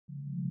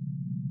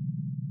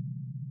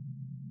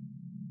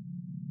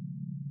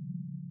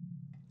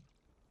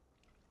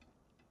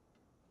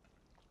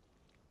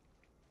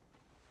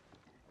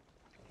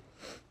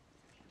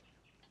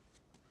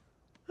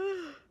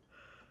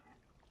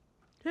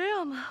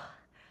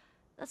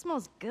That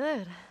smells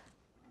good.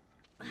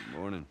 Good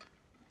morning.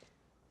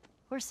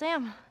 Where's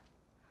Sam?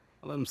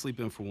 I'll let him sleep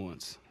in for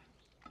once.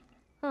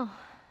 Oh.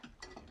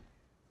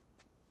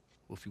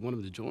 Well, if you want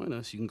him to join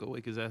us, you can go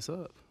wake his ass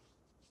up.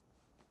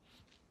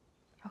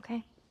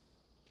 Okay.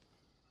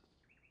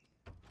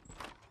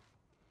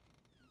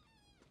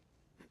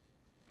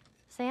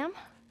 Sam?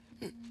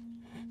 Sam!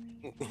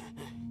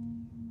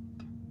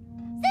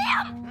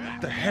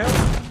 The hell?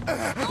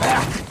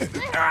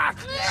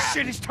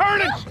 Shit, he's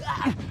turning!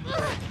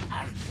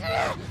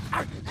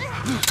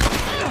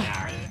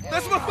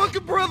 That's my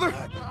fucking brother!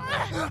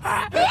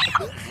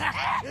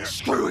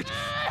 Screw it!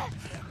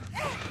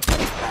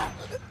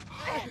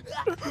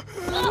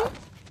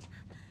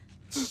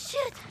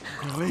 Shit!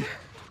 Ellie?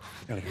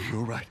 Ellie, are you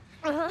all right?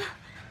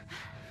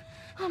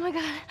 Oh my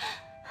god.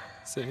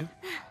 Sam?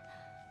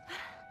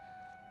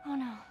 Oh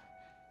no.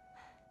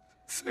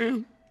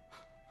 Sam?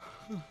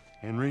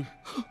 Henry?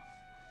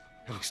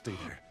 Ellie, stay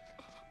there.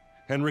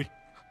 Henry?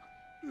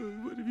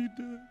 What have you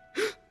done?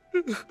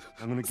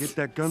 I'm gonna get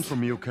that gun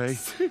from you, okay?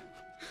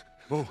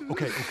 Oh,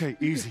 okay,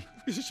 easy.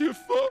 It's your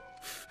fault.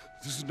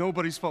 This is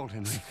nobody's fault,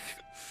 Henry.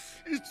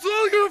 It's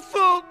all your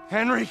fault.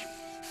 Henry!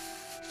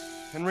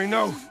 Henry,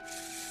 no!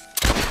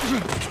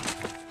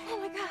 Oh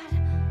my god.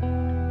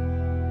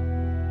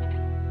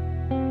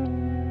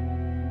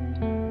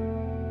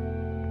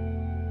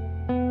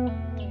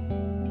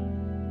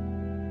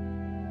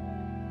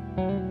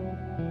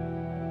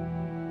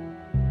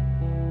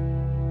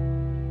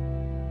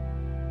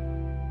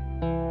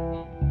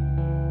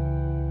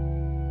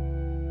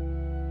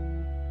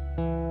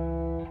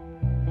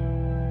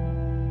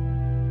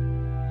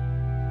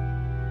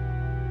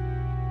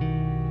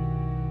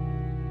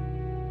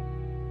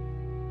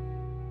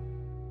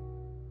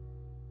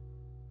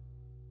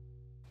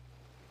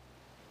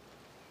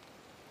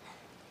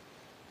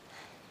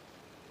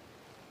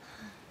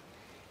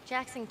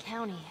 Jackson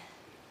County.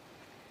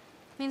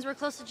 Means we're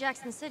close to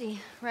Jackson City,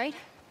 right?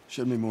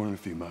 Shouldn't be more than a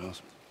few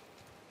miles.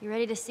 You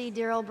ready to see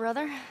dear old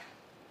brother?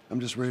 I'm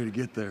just ready to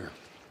get there.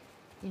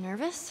 You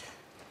nervous?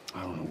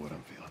 I don't know what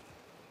I'm feeling.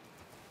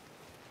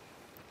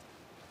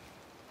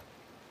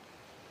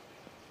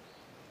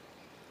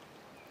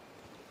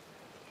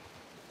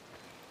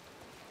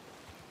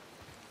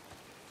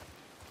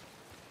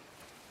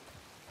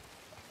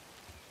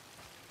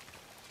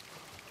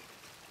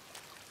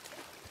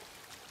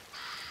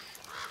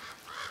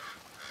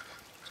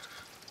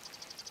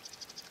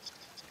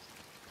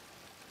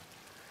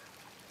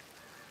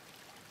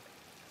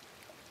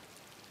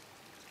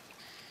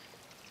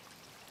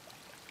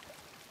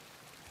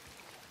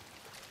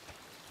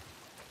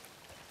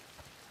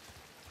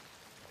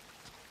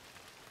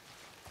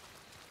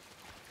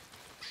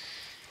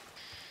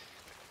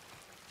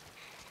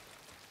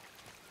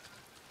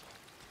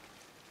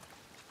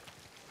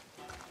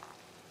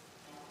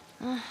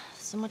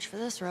 So much for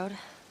this road.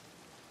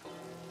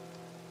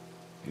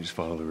 You just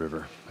follow the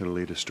river. It'll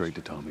lead us straight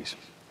to Tommy's.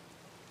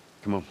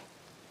 Come on.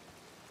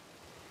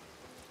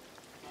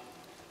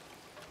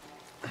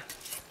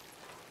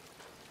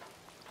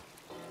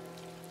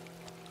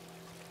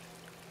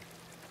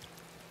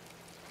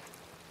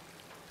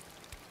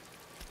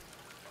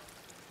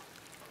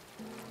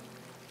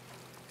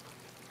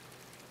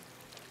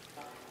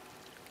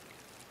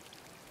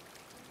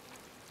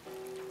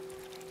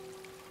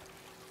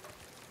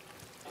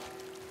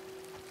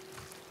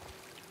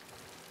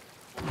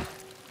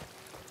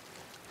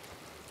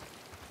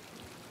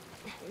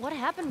 What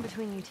happened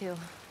between you two? What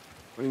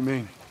do you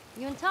mean?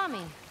 You and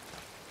Tommy.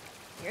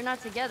 You're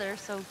not together,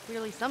 so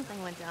clearly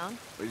something went down.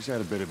 We just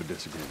had a bit of a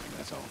disagreement,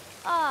 that's all.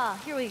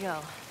 Ah, here we go.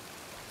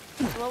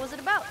 So what was it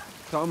about?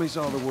 Tommy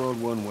saw the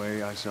world one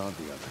way, I saw it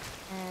the other.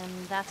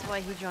 And that's why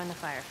he joined the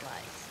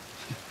Fireflies.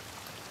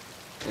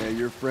 Yeah,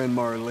 your friend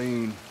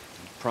Marlene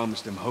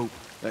promised him hope.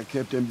 That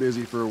kept him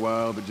busy for a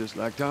while, but just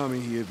like Tommy,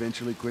 he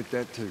eventually quit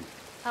that too.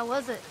 How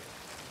was it?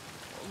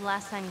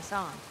 Last time you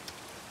saw him?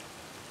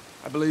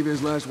 I believe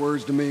his last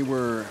words to me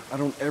were, I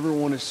don't ever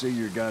want to see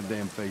your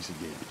goddamn face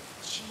again.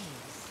 Jeez.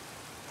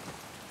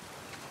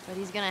 But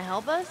he's gonna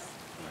help us?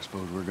 I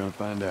suppose we're gonna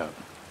find out.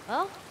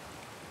 Well,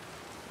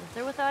 with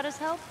or without his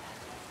help,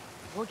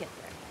 we'll get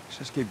there. Let's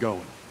just keep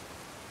going.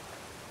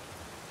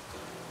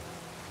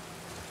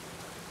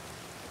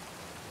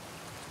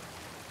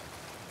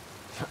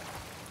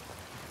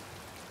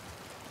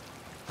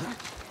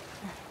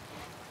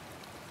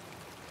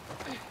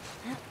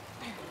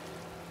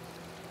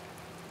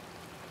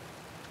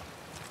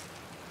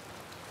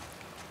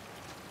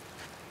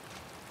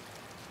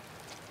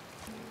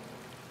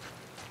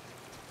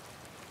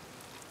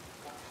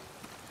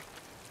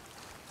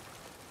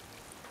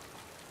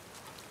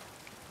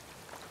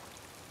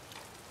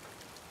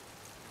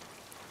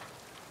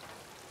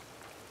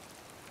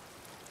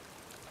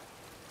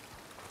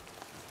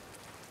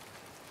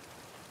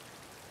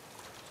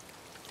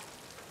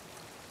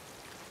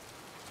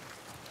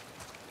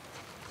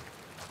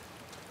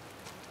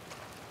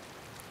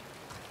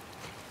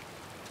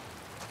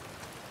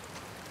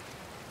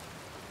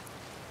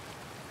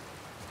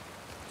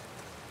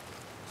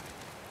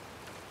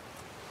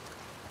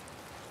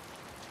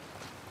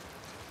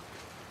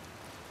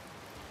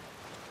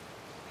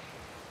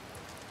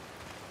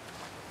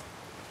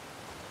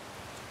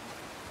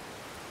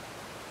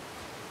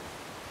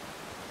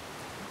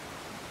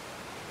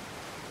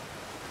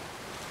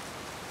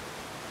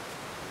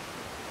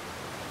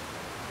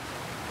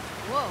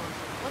 Whoa,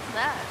 what's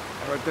that?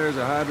 Right there's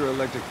a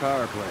hydroelectric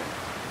power plant.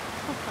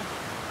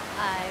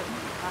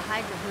 A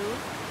hydro who?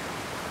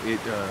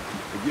 It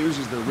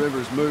uses the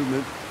river's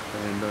movement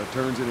and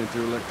turns it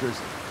into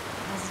electricity.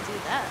 How does it do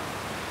that?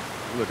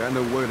 Look, I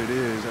know what it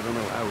is. I don't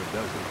know how it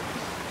does it.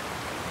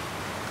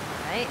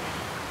 Alright.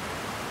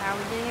 How are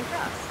we getting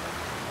across?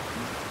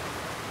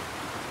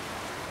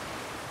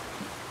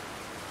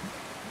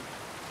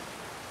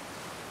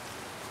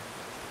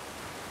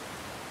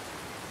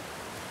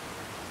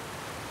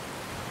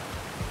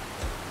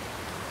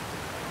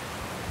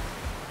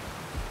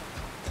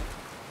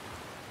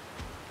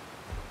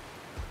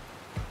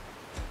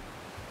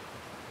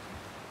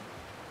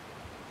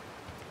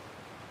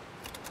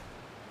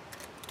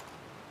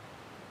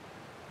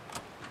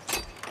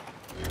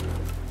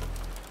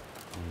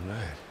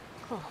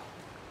 Cool.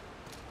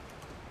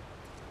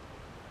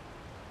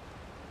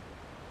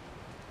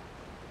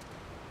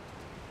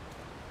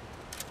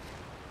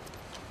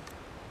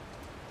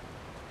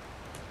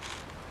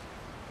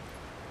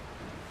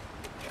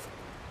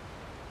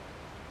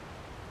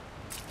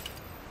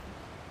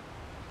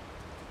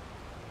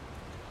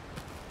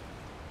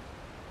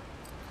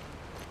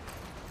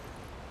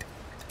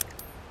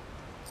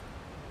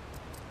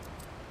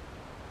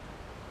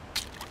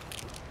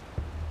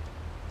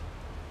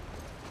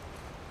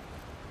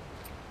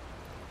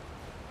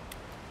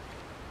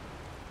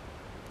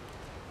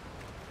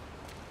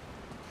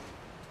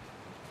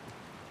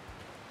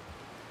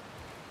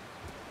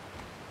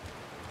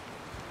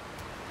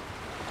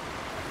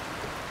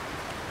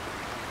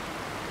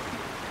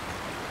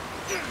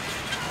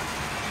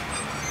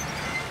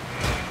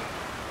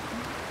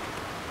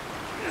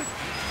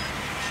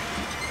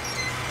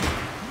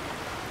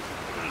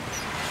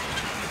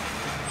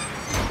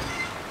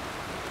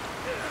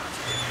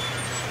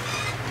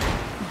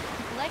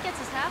 That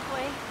gets us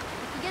halfway.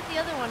 If we get the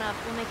other one up,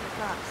 we'll make it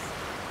across.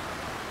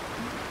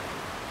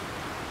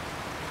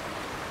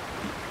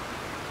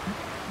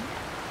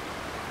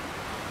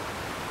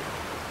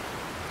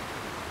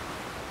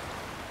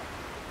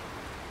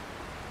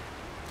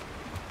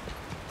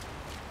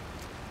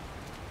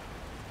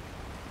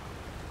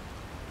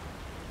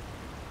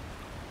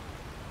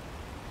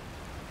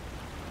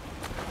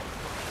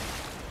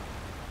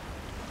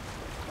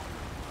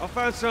 I'll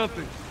find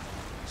something.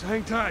 So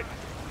hang tight.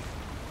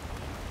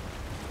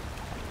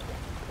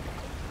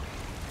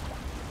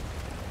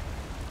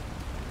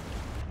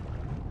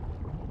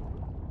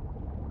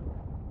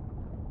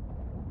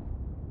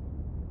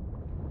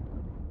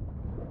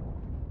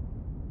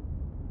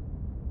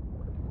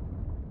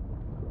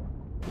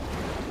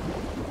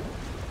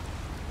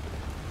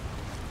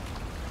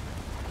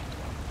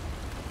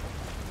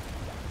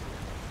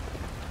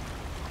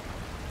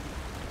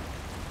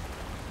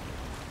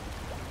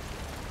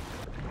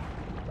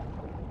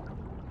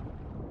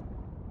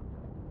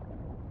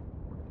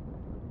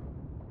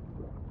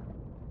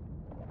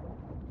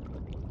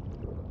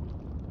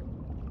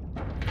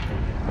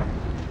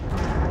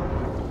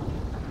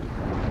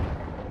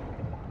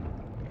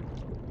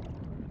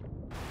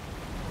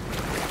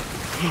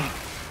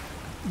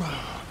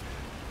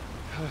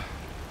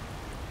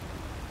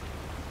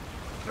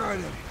 All right,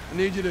 Eddie. I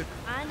need you to...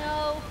 I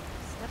know.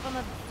 Step on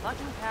the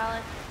fucking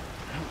pallet.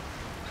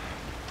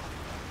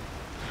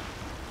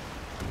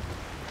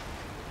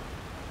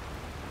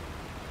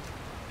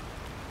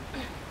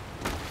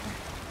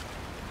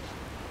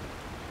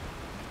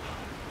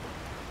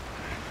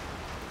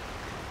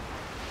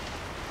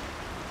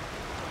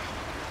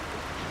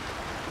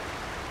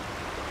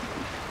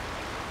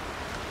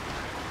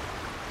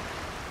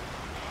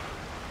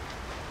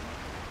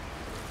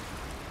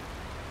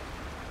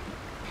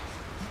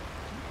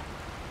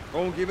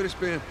 Go on, give it a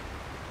spin.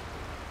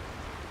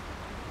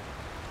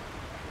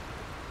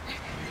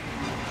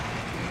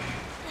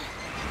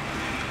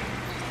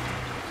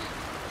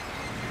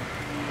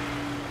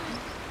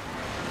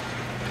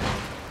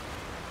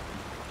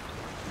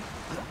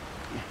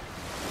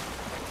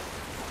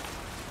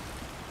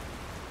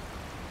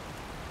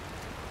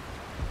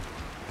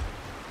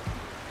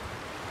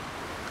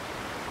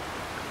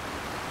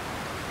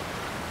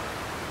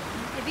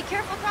 Hey, be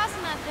careful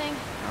crossing that thing.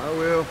 I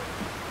will.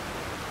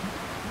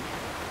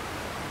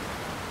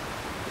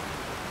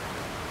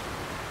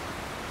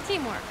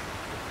 Teamwork.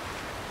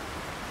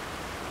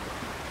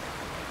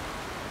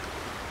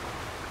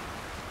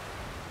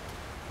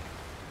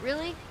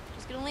 Really?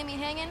 Just gonna leave me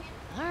hanging?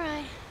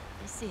 Alright.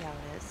 I see how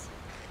it is.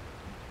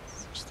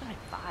 It's just like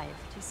 5.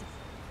 It takes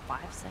like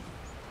 5 seconds.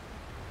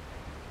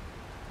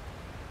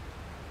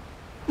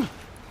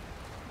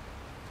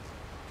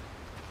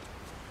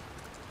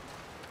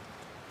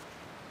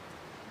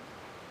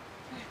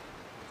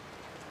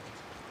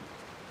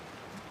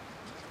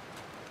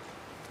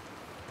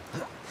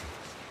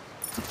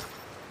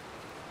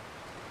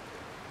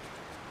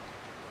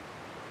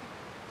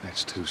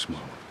 That's too small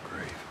of a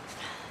grave.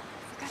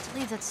 I forgot to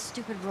leave that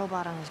stupid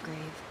robot on his grave.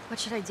 What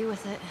should I do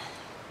with it?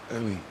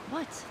 Ellie.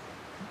 What?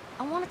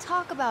 I want to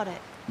talk about it.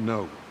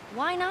 No.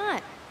 Why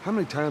not? How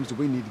many times do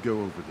we need to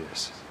go over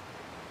this?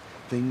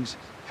 Things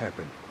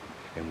happen,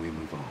 and we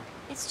move on.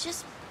 It's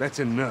just... That's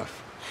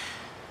enough.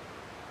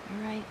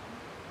 You're right.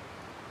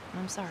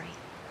 I'm sorry.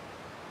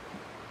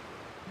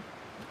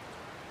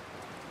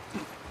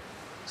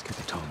 Let's get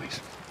the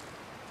Tommies.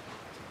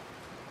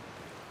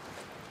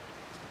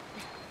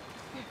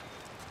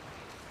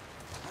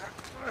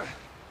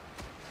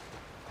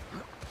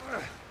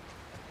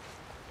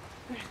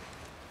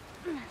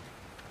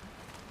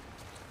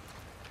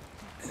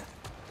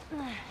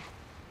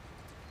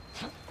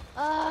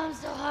 Oh, I'm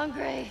so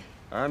hungry.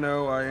 I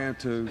know, I am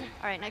too.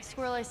 All right, next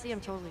squirrel I see,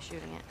 I'm totally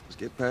shooting it. Let's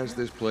get past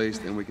this place,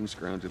 then we can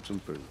scrounge up some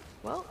food.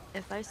 Well,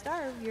 if I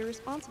starve, you're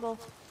responsible.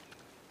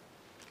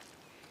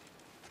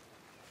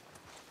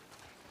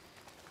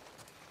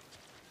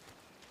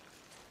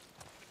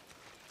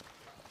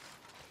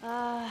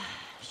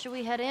 Should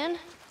we head in?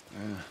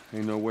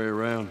 Ain't no way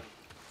around.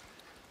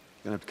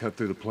 Gonna have to cut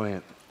through the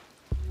plant.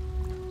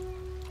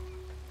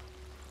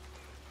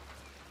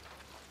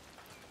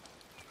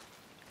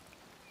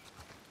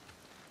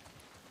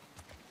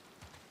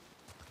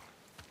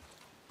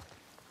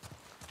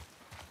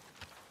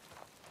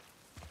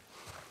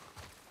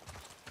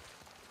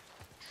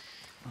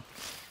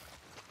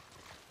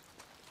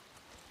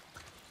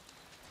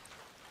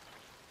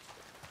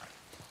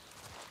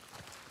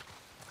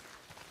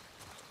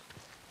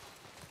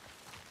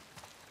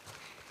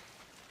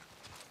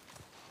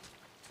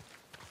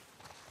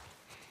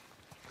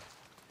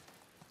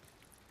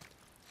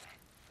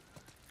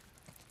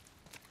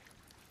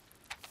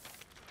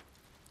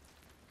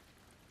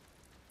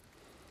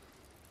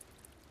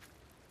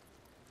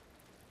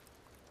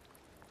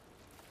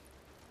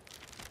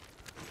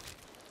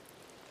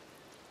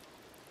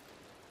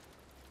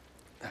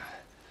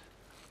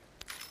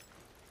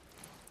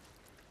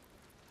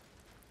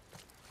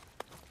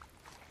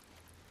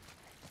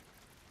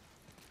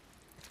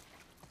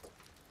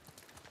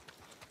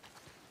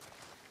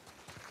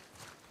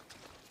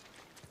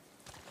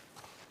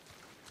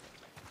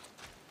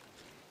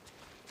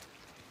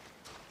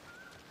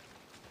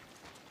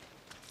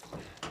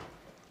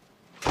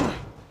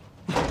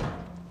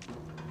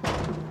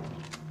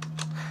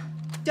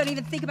 Don't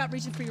even think about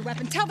reaching for your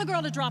weapon. Tell the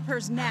girl to drop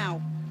hers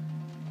now.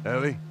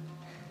 Ellie?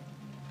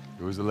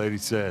 Do as the lady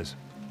says.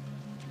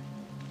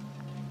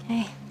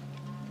 Okay.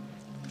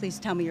 Please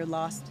tell me you're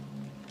lost.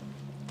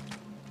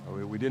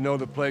 Oh, we didn't know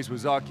the place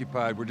was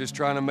occupied. We're just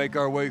trying to make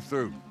our way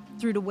through.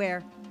 Through to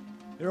where?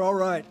 They're all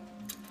right.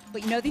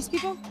 But you know these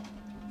people?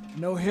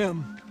 Know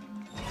him.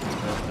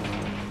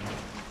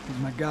 He's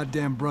my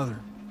goddamn brother.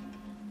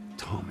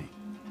 Tommy.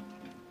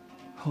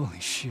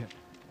 Holy shit.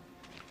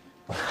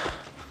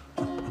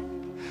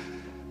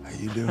 How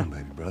you doing,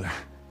 baby brother?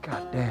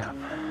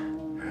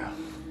 Goddamn. Yeah.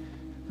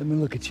 Let me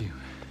look at you.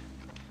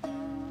 You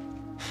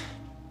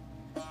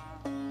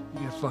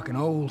get fucking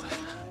old.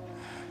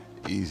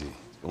 Easy.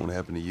 It's going to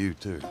happen to you,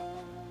 too.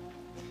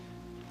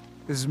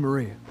 This is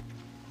Maria.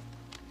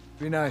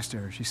 Be nice to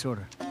her. She sort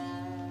of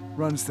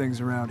runs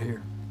things around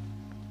here.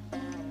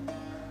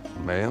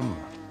 Ma'am,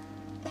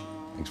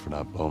 thanks for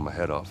not blowing my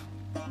head off.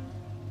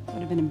 Would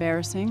have been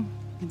embarrassing,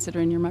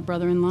 considering you're my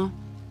brother-in-law.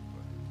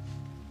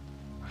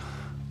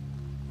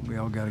 We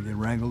all gotta get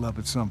wrangled up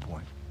at some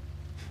point.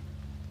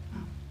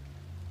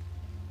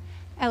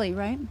 Ellie,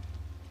 right?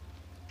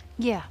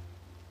 Yeah.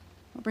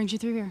 What brings you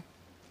through here?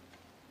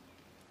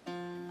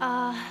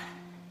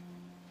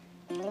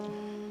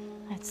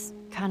 That's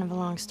kind of a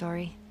long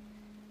story.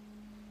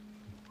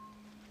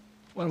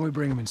 Why don't we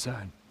bring him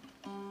inside?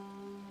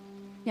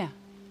 Yeah.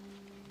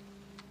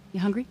 You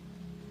hungry?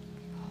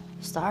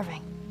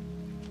 Starving.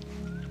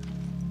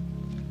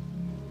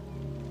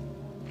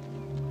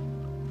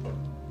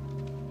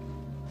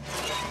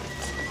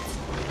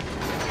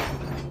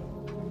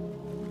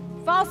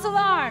 False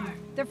alarm!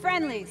 They're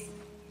friendlies.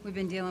 We've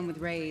been dealing with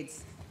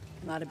raids.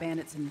 A lot of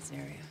bandits in this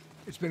area.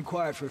 It's been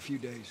quiet for a few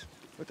days.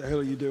 What the hell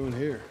are you doing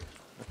here?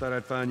 I thought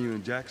I'd find you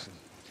in Jackson.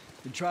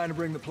 Been trying to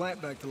bring the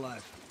plant back to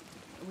life.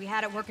 We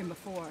had it working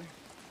before,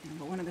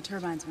 but one of the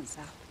turbines went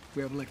south.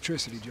 We have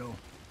electricity, Joel.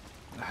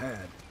 I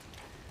had.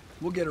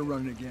 We'll get her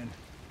running again.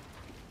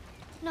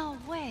 No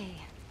way.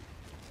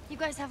 You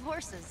guys have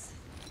horses.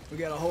 We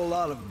got a whole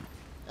lot of them.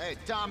 Hey,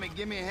 Tommy,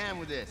 give me a hand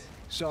with this.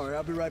 Sorry,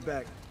 I'll be right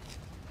back.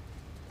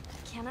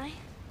 Can I?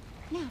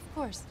 Yeah, of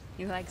course.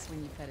 He likes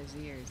when you pet his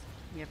ears.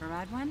 You ever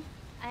ride one?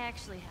 I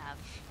actually have.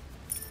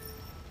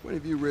 When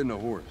have you ridden a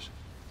horse?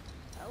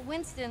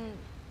 Winston,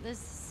 this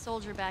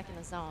soldier back in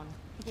the zone,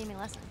 he gave me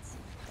lessons.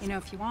 You know,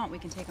 if you want, we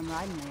can take him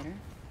riding later.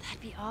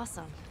 That'd be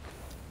awesome.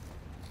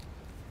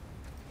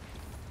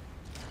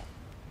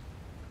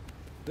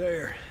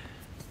 There.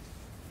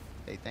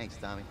 Hey, thanks,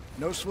 Tommy.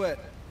 No sweat.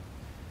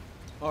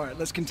 All right,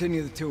 let's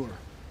continue the tour.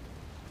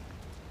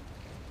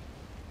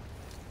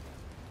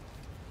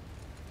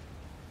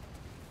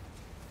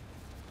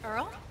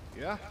 Earl?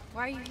 Yeah?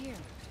 Why are you here?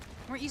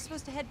 Weren't you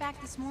supposed to head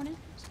back this morning?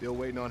 Still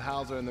waiting on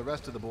Hauser and the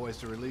rest of the boys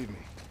to relieve me.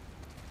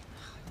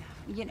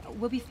 You know,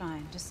 we'll be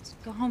fine. Just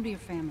go home to your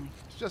family.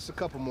 It's just a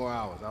couple more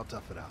hours. I'll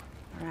tough it out.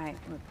 All right,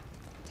 look,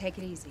 take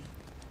it easy.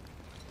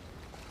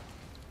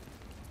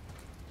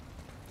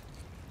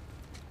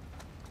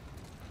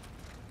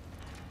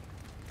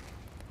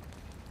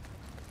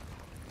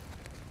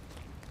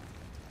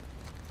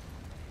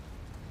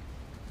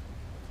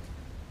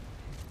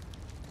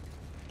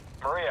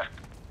 Maria,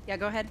 Yeah,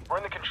 go ahead. we're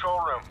in the control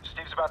room.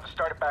 Steve's about to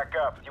start it back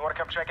up. You want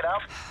to come check it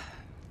out?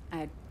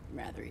 I'd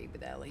rather eat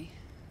with Ellie.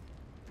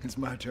 It's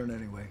my turn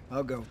anyway.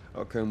 I'll go.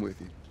 I'll come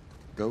with you.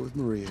 Go with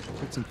Maria.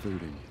 Put some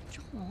food in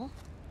you. Joel?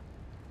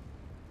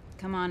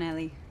 Come on,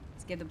 Ellie.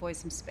 Let's give the boys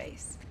some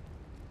space.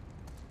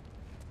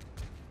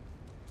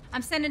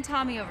 I'm sending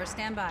Tommy over.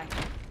 Stand by.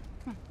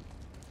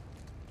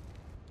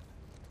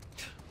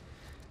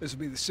 This will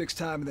be the 6th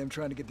time of them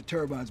trying to get the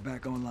turbines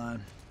back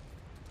online.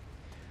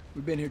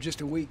 We've been here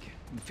just a week,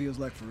 and it feels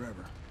like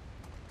forever.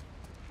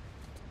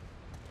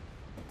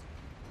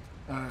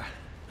 I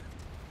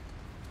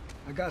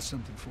got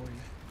something for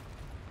you.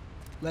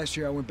 Last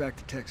year I went back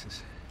to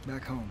Texas,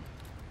 back home.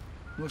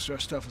 Most of our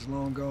stuff is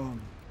long gone.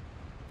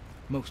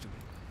 Most of it.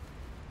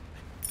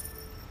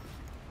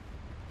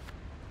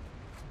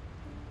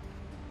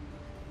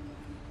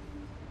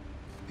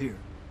 Here.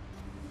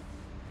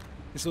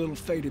 It's a little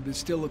faded, but it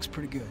still looks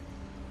pretty good.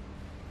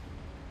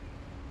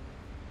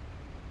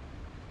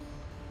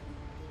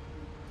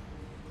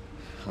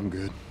 I'm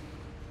good.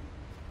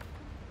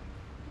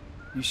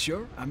 You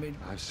sure? I mean...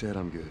 I've said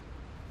I'm good.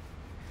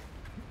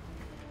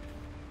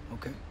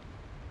 Okay.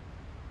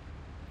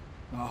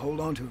 I'll hold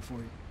on to it for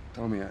you.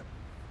 Tommy,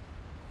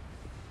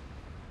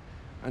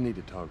 I need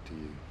to talk to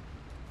you.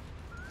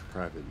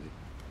 Privately.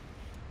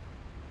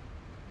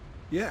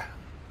 Yeah,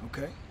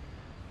 okay.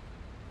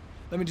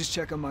 Let me just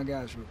check on my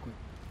guys real quick.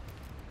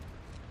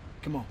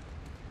 Come on.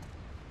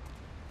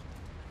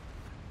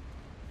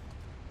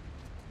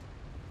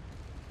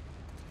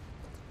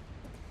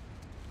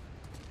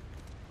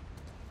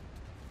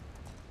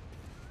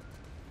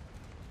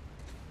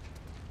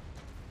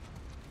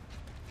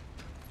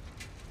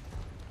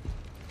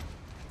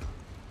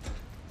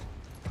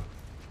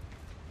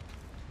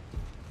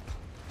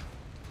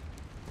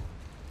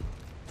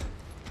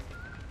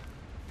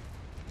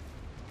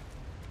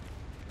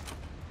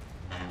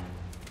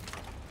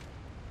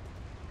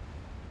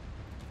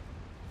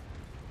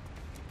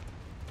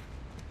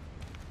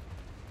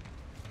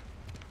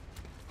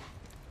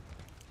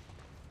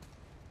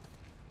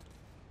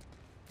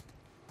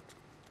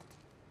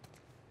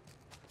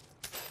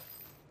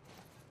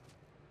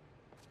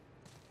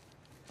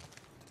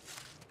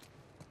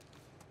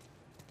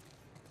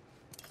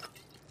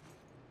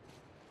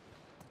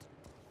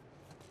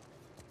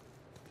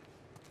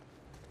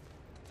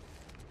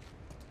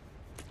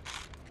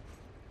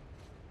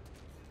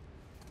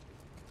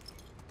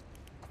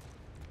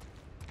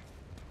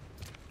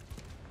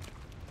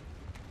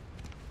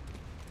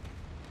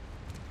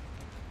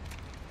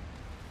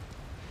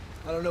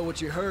 I don't know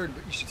what you heard,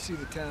 but you should see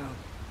the town.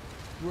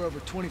 We're over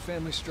 20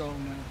 families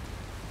strong now.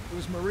 It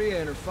was Maria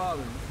and her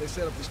father. They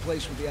set up this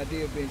place with the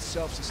idea of being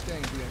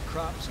self-sustained. We had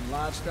crops and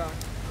livestock.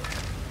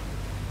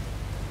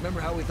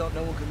 Remember how we thought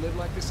no one could live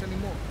like this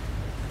anymore?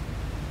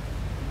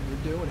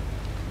 We're doing it.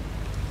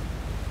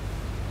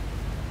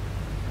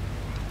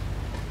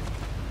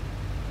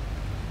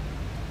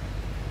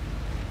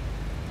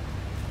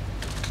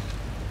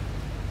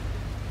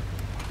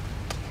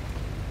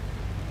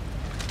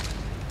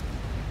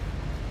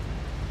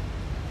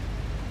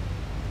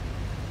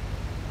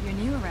 You're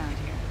new around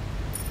here.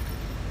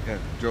 Yeah,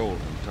 Joel,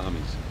 I'm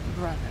Tommy's.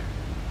 Brother.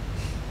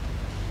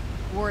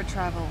 Word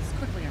travels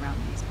quickly around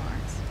these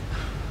parts.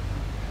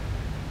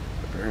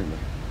 Apparently.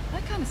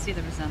 I kind of see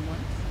the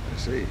resemblance. I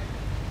see.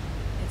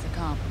 It's a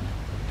compliment.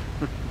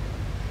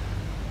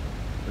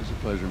 It's a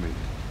pleasure meeting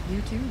you.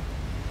 You too.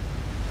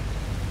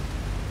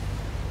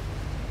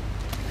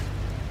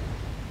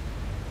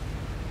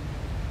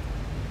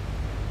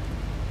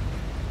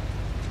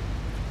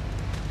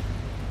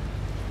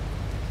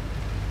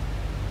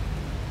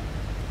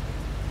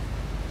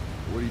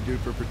 What do you do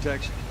for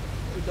protection?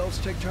 Adults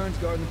take turns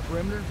guarding the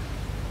perimeter.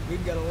 We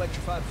even got an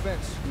electrified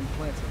fence when we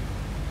plant them.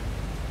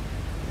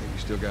 Yeah, you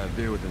still got to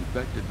deal with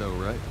infected though,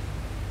 right?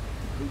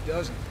 Who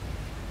doesn't?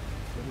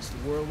 But it's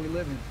the world we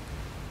live in.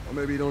 Or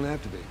maybe you don't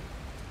have to be.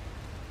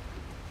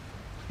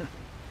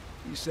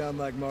 You sound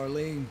like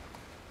Marlene.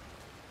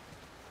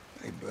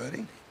 Hey,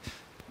 buddy.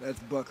 That's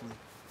Buckley.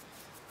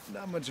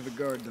 Not much of a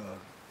guard dog.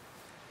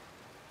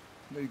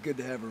 But he's good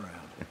to have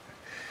around.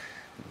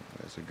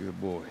 That's a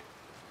good boy.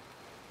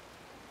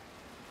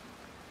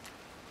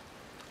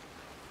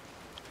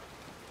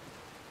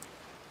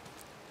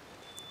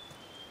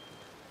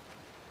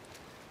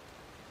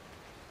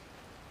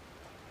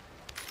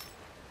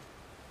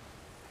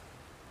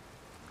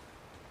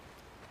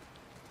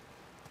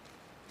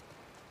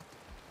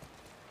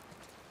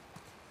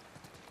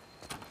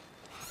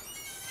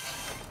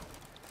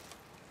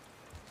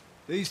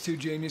 These two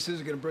geniuses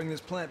are gonna bring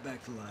this plant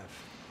back to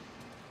life.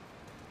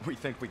 We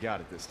think we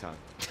got it this time.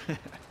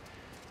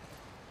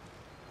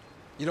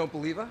 You don't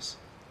believe us?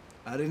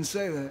 I didn't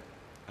say that.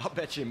 I'll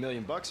bet you $1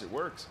 million it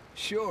works.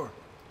 Sure.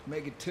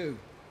 Make it 2.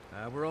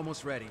 We're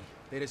almost ready.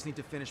 They just need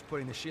to finish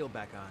putting the shield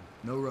back on.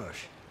 No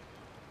rush.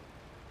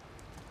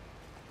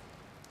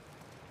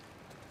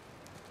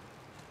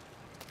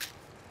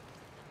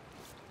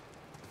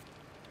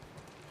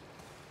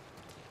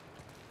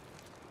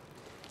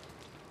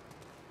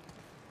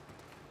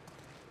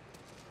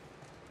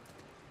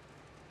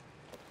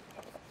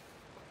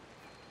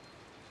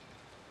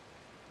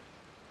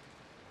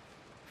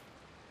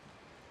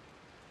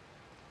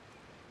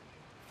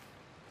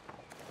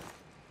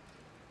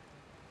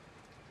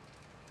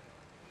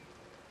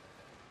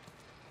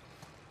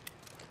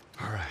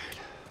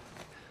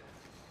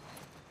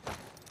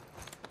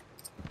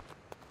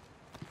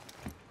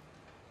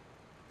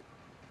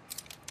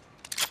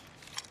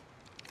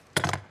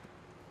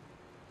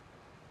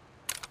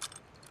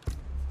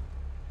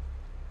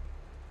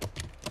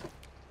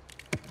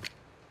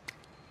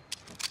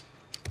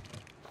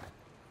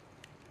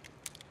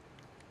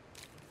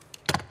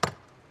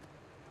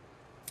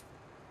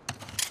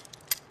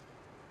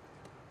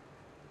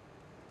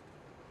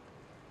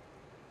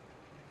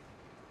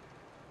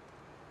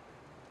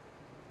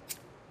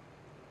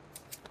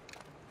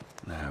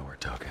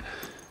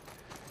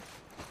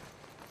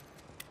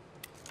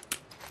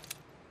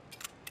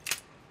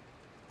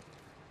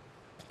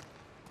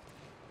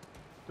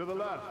 To the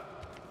left.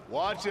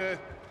 Watch it.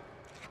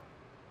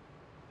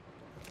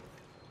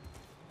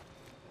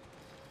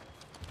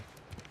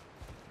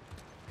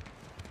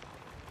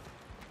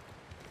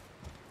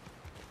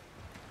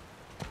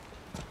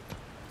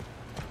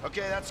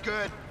 Okay, that's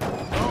good.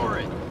 Lower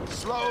it.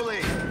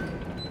 Slowly.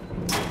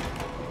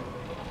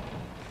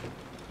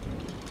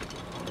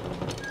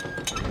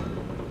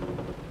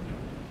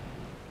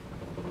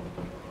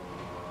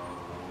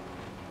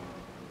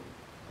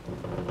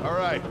 All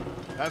right,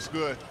 that's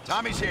good.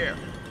 Tommy's here.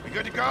 We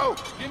good to go?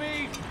 Give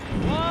me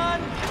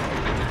 1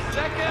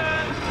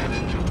 second.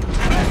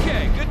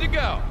 Okay, good to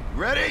go.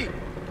 Ready?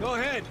 Go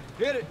ahead,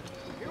 hit it.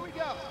 Here we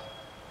go.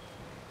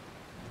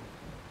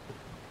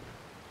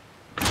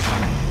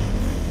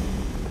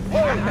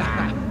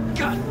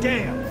 God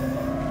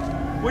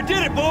damn! We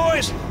did it,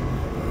 boys!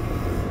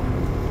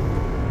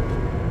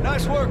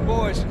 Nice work,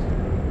 boys.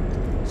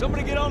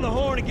 Somebody get on the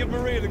horn and give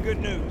Maria the good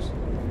news.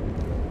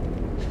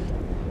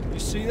 You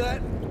see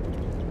that?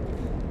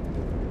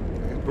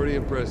 It's pretty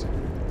impressive.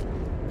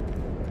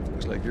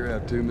 Looks like you're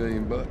out $2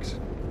 million.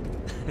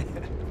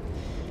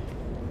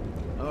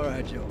 All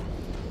right, Joe.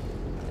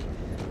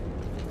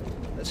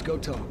 Let's go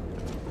talk.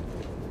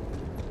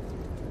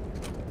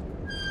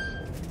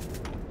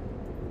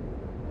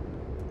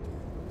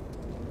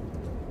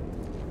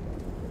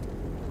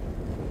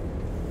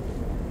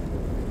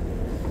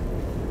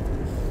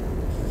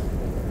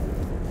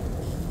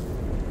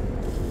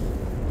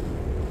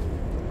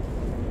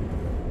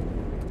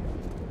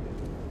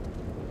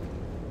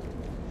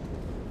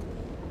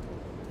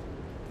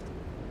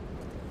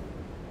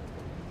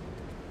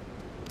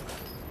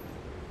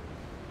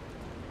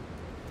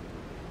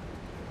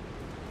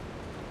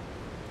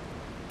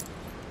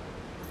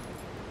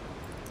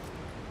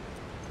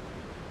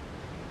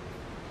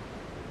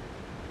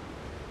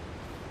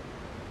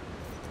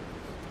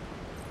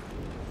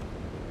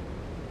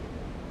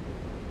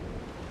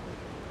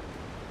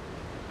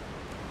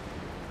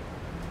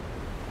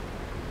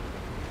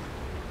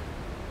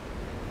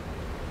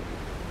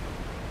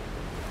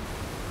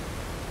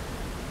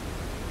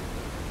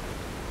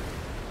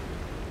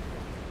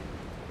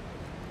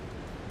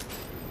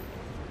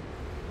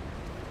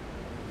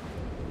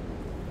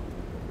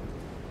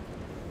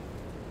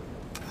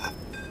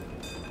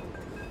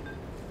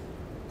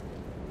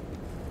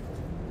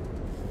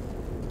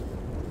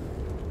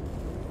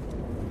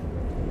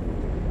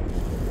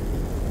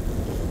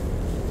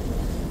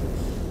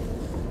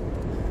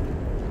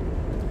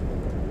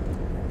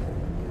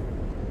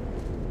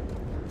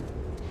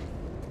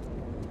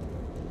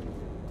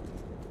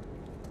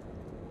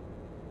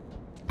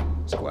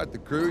 It's quite the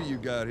crew you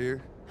got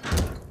here.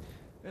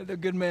 Yeah, they're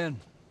good men.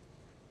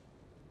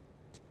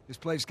 This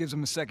place gives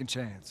them a second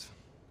chance.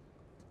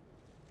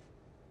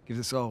 Gives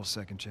us all a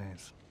second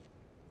chance.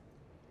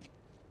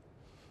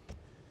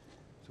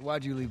 So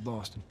why'd you leave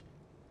Boston?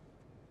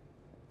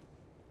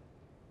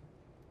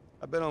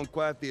 I've been on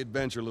quite the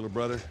adventure, little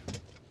brother.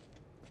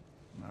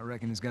 I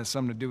reckon it's got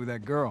something to do with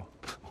that girl.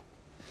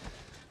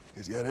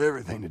 It's got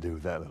everything to do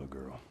with that little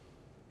girl.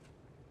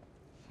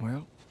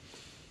 Well,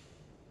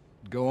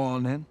 go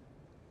on then.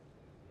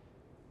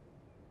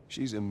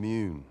 She's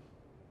immune.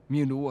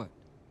 Immune to what?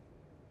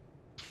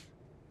 Oh,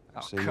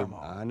 I've seen come her,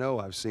 on. I know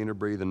I've seen her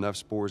breathe enough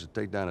spores to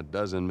take down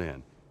 12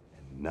 men.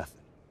 And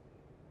nothing.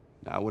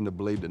 Now, I wouldn't have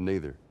believed it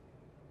neither.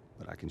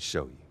 But I can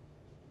show you.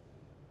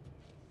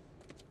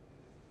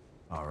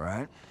 All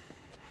right.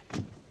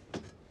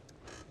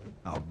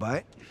 I'll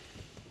bite.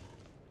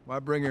 Why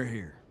bring her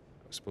here?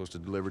 I was supposed to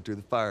deliver to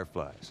the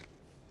Fireflies.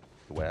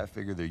 The way I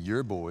figure they're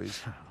your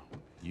boys.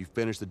 You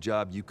finish the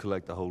job, you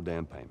collect the whole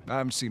damn payment. I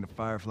haven't seen a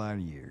Firefly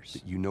in years.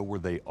 You know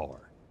where they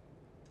are.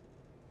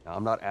 Now,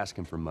 I'm not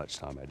asking for much,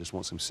 Tommy. I just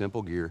want some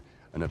simple gear,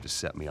 enough to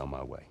set me on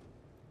my way.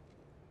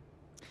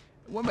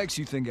 What makes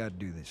you think I'd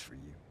do this for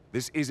you?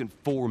 This isn't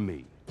for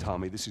me,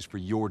 Tommy. This is for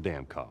your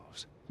damn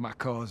cause. My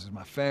cause is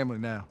my family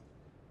now.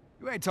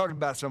 You ain't talking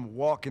about some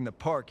walk in the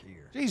park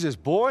here. Jesus,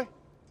 boy.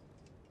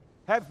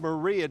 Have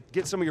Maria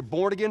get some of your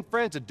born-again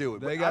friends to do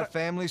it. They got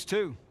families,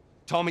 too.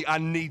 Tommy, I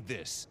need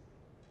this.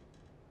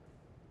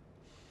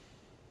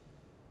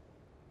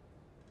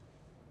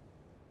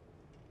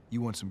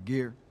 You want some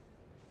gear?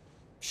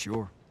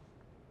 Sure.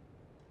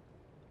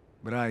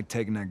 But I ain't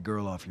taking that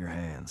girl off your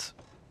hands.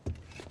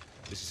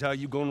 This is how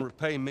you gonna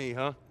repay me,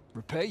 huh?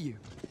 Repay you?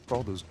 For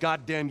all those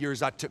goddamn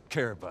years I took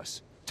care of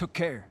us. Took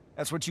care.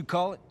 That's what you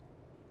call it?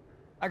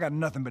 I got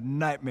nothing but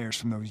nightmares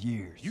from those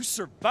years. You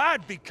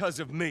survived because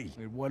of me.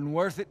 It wasn't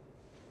worth it.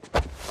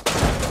 I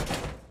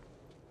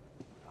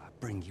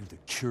bring you the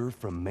cure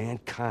from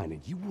mankind,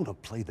 and you wanna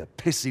play the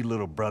pissy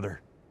little brother.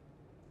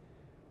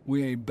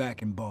 We ain't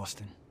back in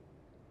Boston.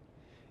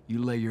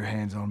 You lay your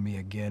hands on me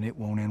again, it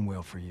won't end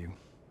well for you.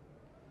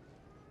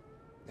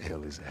 The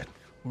hell is that?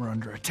 We're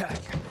under attack.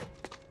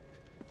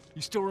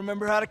 You still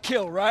remember how to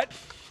kill, right?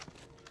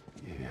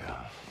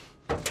 Yeah.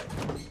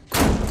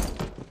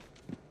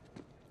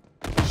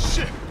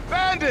 Shit!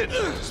 Bandit!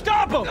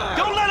 Stop him!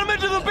 Don't let him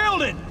into the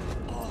building!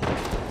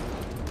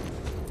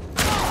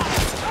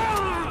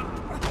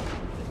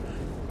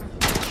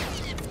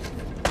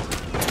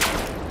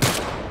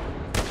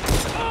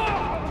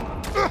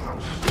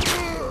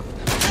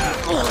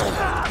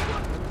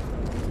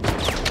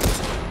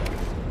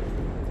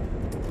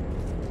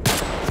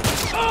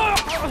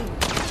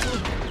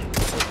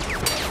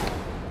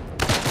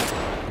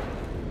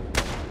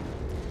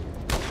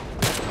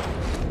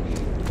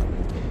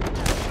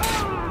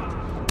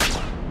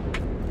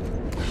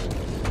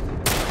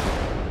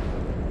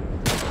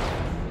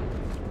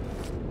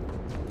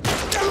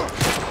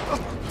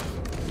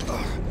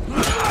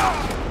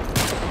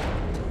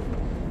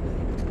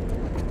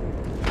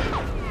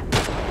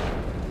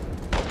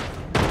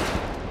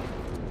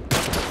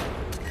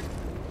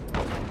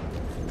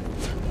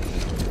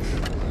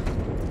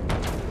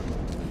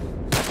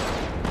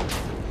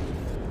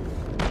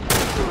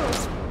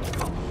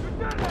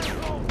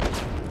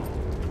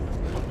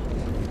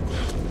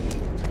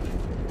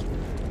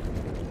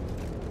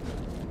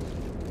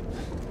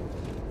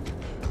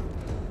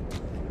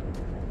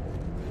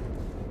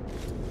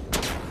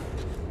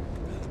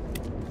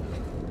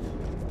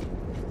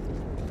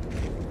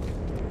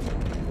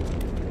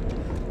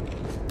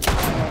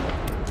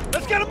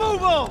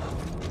 Move on!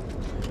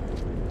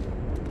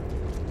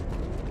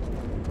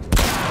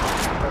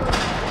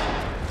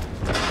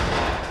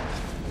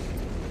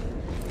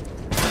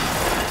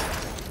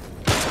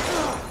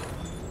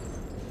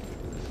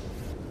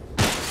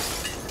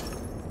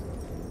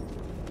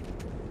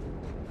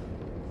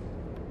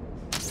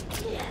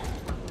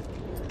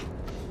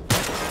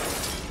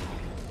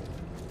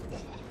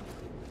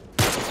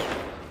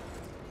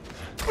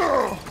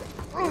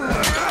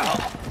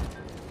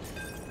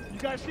 You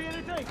guys see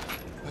anything?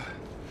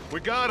 We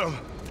got him.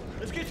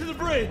 Let's get to the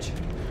bridge.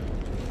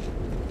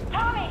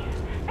 Tommy!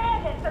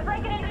 Bandits! They're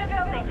breaking into the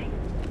building!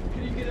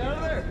 Can you get out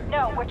of there?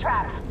 No, we're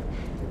trapped.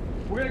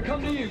 We're gonna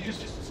come to you.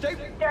 Just stay...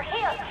 They're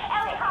here!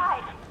 Ellie,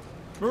 hide!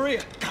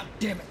 Maria! God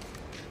damn it!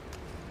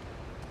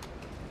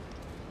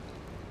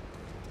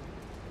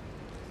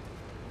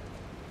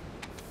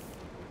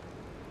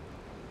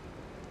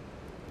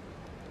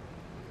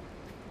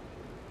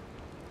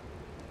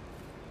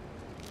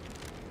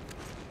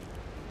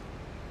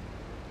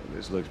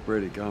 This looks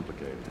pretty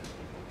complicated.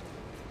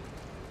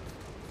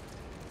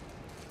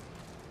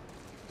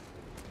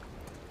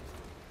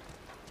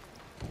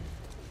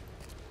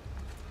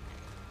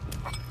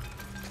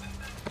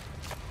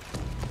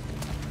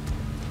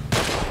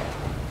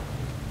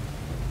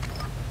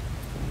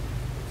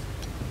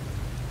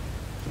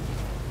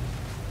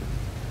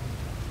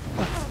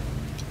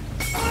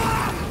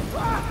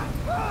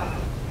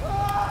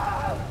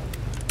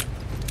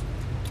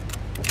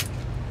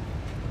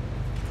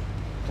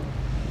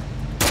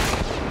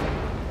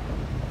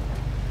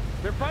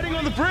 They're fighting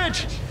on the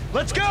bridge!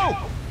 Let's go!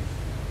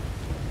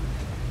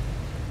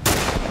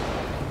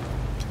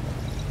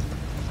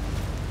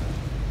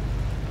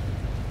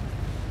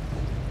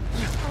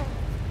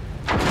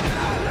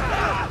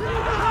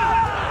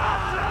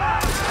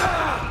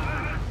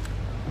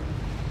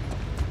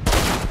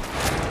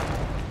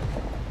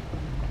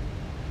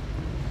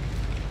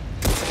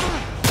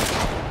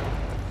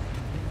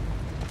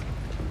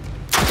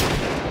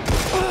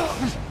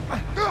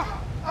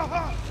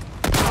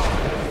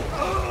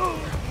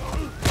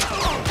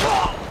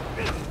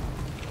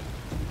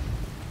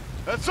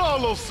 That's all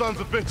those sons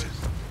of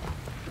bitches!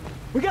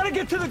 We gotta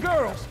get to the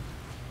girls.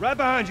 Right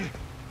behind you.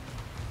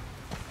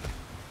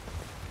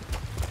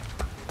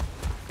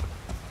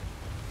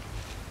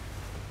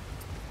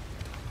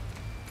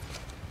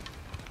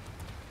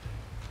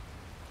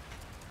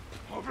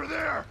 Over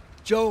there!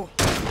 Joel,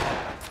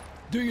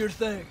 do your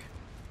thing.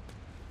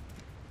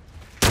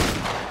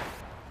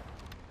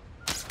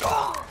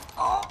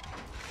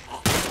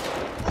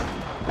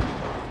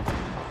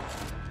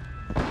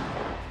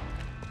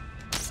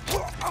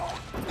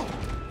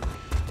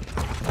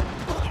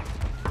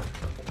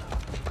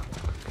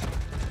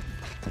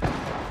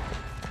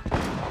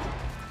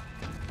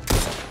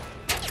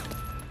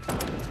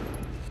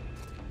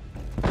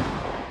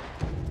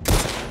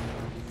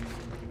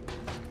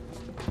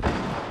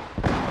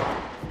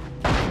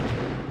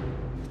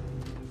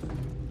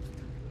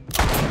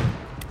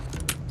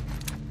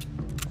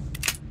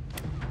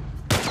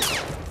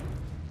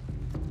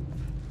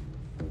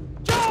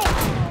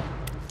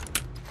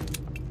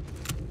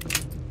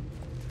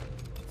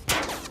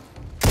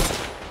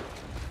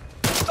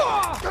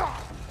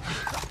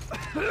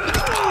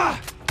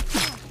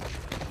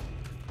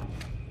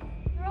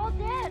 They're all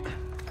dead!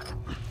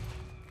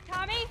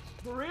 Tommy?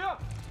 Maria?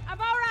 I'm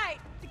all right!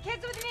 The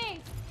kid's with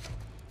me!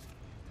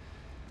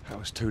 That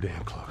was too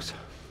damn close.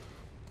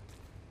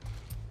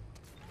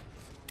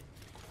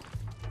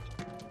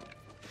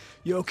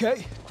 You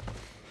okay?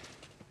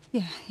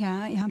 Yeah,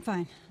 I'm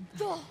fine.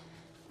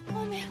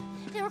 Oh man,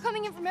 they were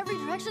coming in from every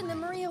direction. Then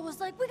Maria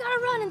was like, "We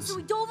gotta run!" And so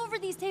we dove over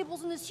these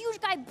tables, and this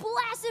huge guy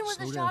blasted with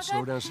a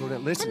shotgun. Slow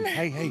down. Listen,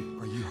 hey,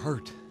 are you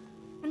hurt?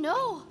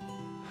 No.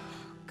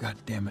 God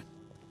damn it.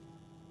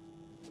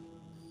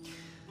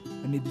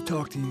 I need to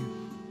talk to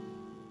you.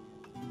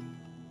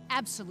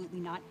 Absolutely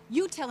not.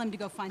 You tell him to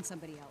go find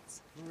somebody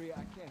else. Maria,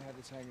 I can't have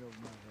this hanging over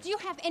my head. Do you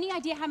have any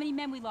idea how many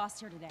men we lost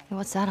here today?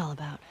 What's that all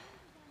about?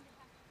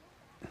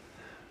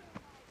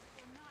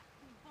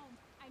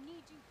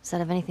 Does that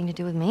have anything to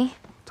do with me?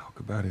 Talk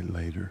about it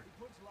later.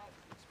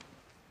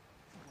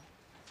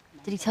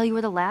 Did he tell you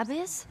where the lab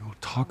is? We'll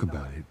talk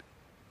about it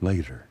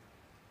later.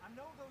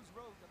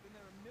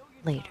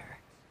 Later.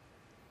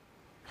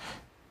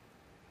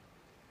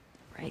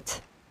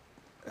 Right.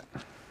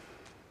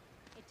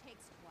 It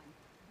takes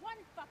one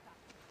fuck up.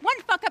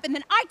 One fuck up and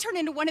then I turn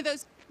into one of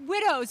those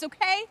widows,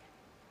 okay?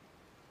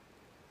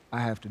 I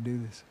have to do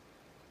this.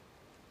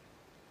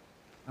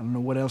 I don't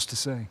know what else to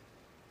say.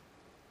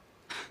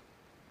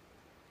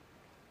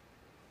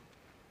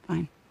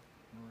 Fine.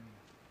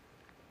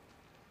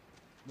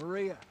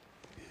 Maria.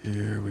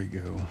 Here we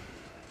go.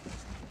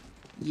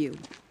 You.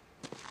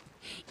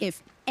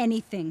 If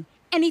anything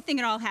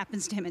at all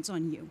happens to him, it's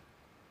on you.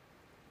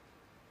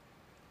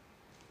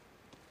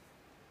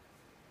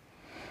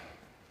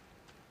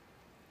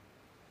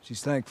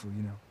 She's thankful,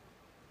 you know.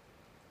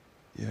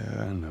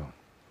 Yeah, I know.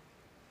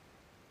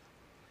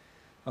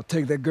 I'll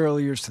take that girl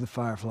of yours to the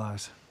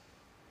Fireflies.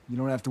 You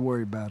don't have to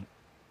worry about it.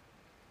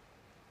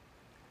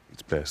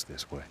 It's best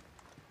this way.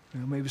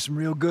 Well, maybe some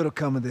real good will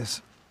come of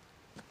this.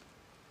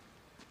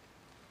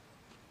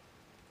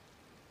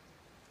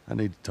 I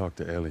need to talk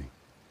to Ellie.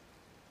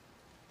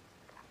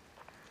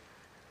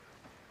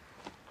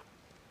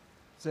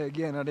 Say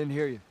again, I didn't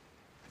hear you.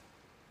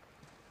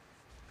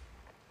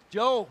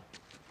 Joe!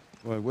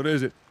 What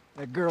is it?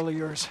 That girl of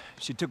yours.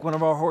 She took one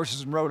of our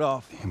horses and rode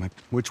off. Damn it.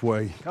 Which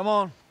way? Come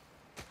on.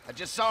 I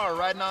just saw her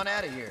riding on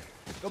out of here.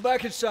 Go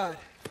back inside.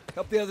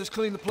 Help the others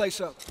clean the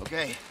place up.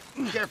 Okay,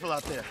 careful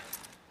out there.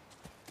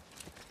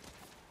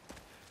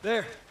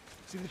 There.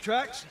 See the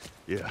tracks?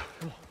 Yeah.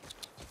 Come on.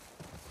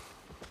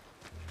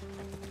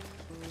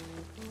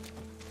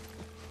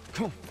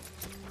 Come on.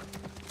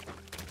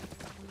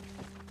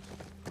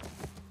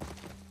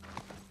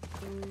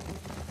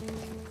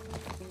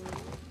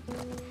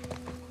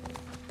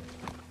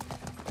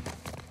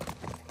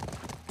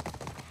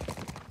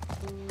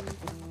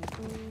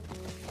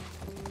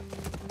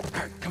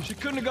 She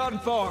couldn't have gotten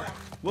far.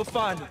 We'll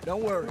find her,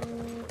 don't worry.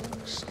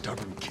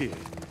 Stubborn kid.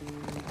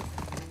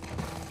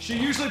 She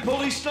usually pull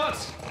these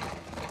stunts.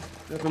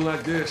 Nothing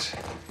like this.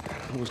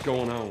 What's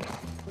going on?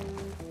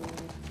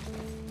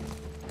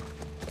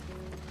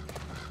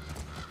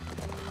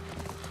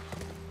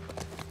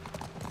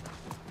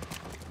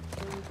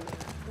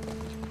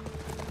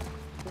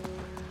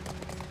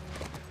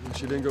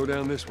 She didn't go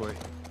down this way.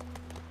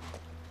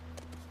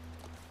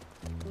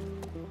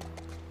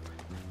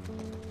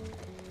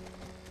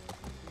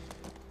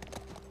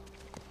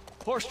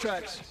 Horse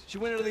tracks. She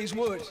went into these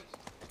woods.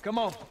 Come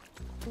on.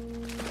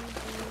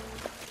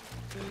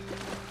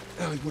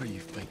 Ellie, what are you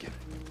thinking?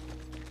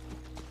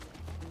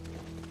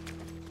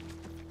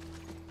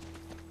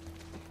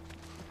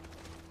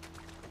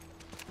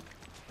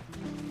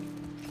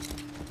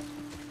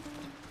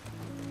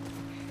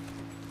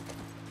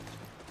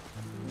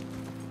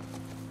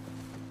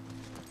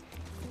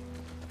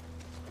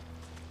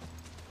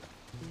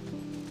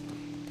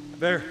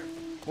 There.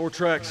 More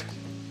tracks.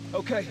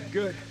 Okay,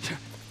 good.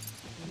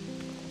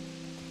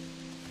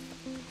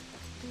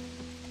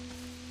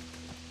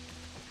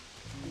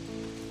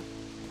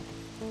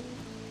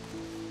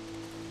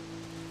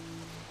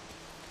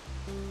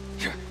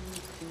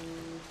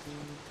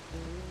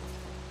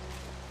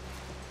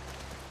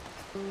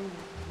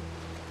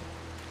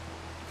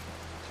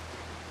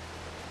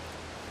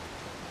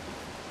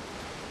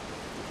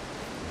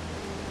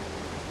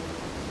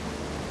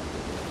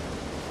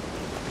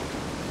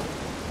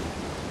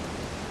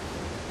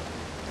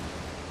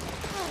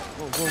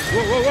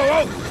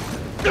 Whoa!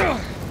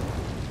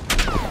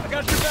 I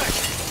got your back.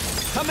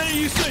 How many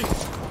you see?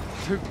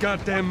 Too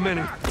goddamn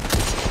many.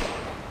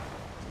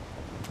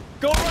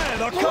 Go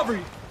around, I'll cover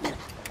you.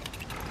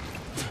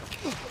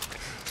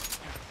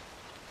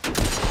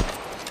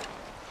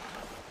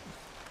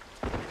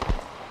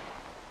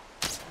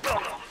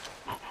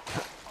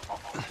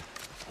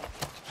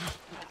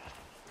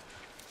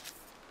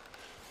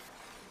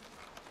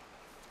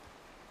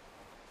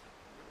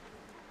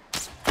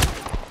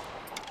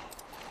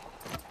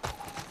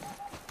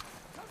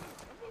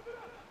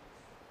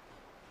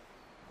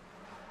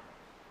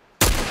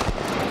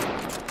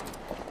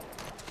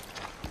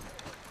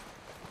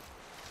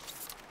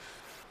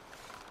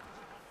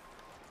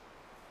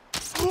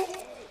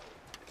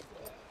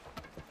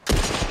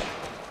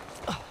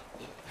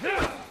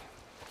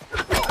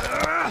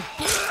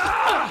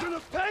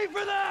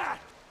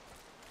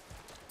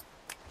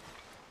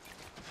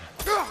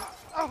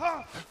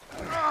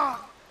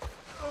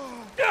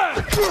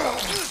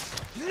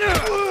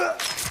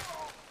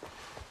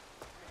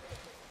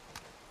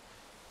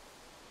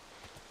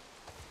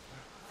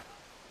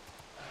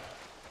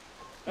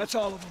 That's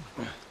all of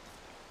them.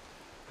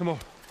 Come on.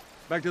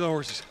 Back to the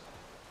horses.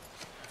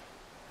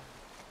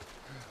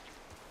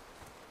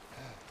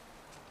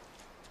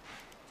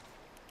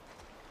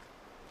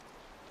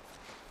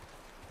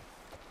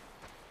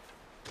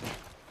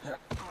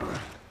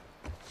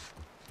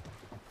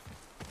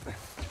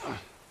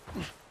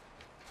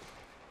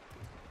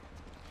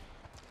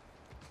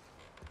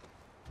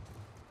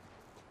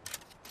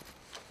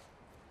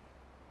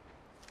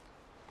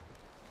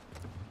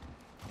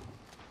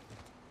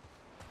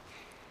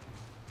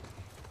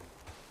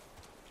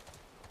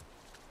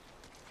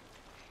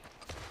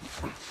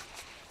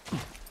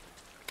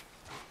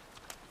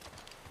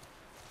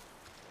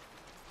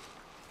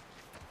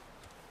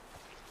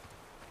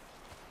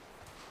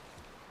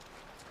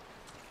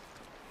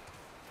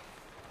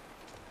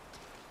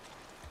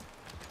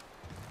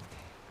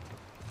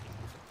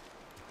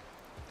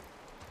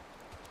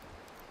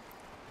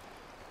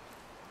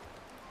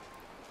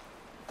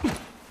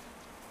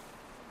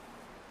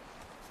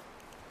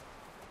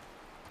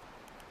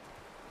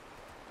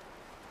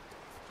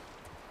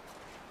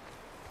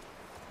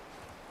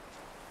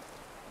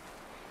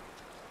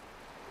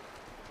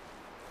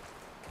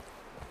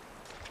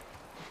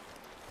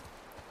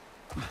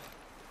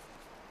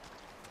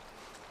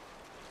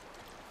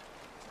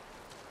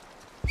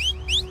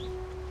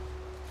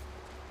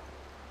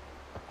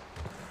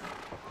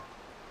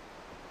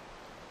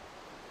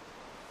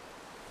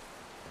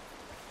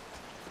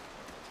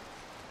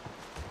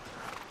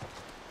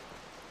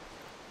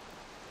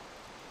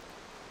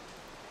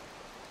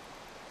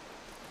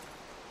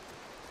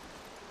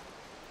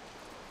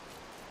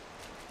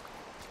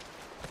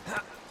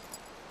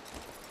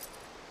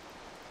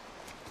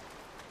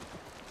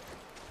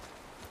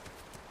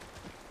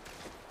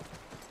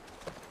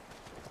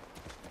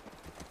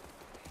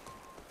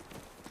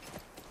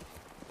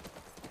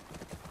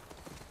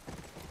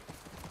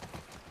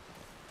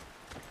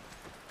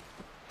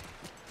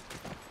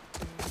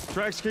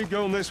 tracks keep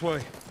going this way.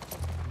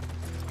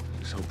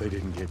 Just hope they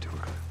didn't get to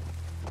her.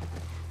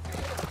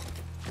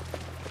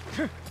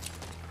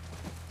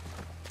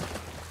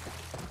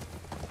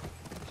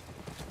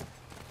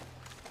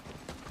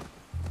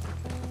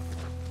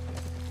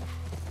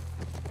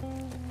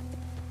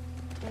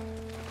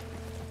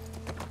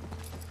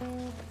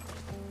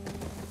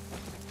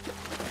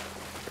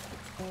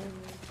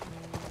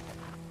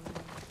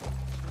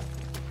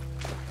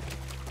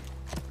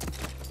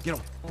 Get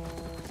him.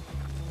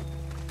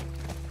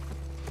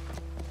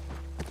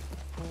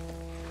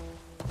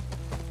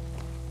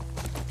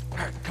 All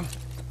right, come on.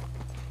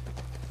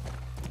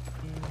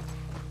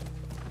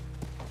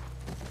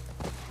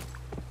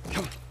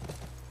 Come on.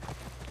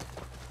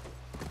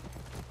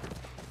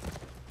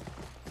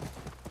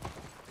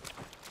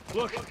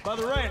 Look, by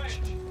the ranch.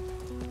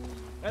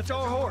 That's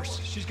our horse.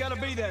 She's gotta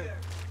be there.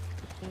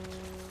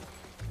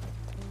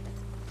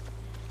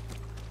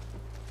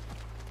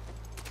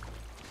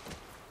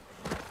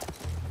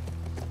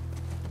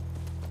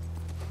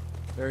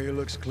 Area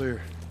looks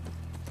clear.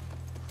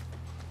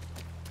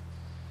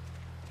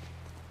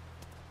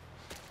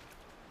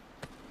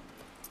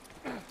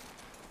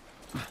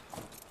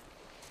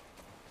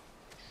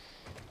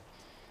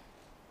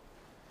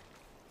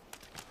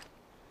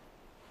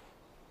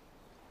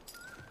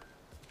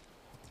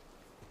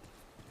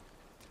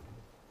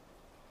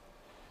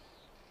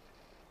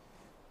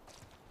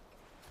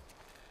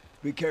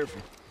 Be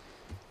careful.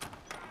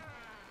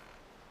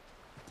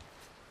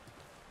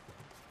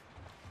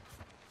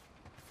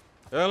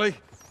 Ellie?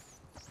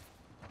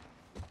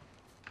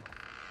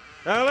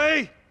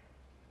 Ellie?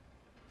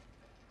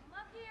 I'm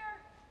up here.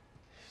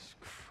 Jesus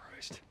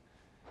Christ.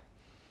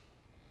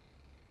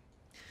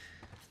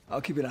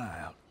 I'll keep an eye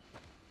out.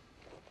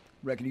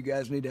 Reckon you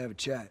guys need to have a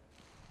chat.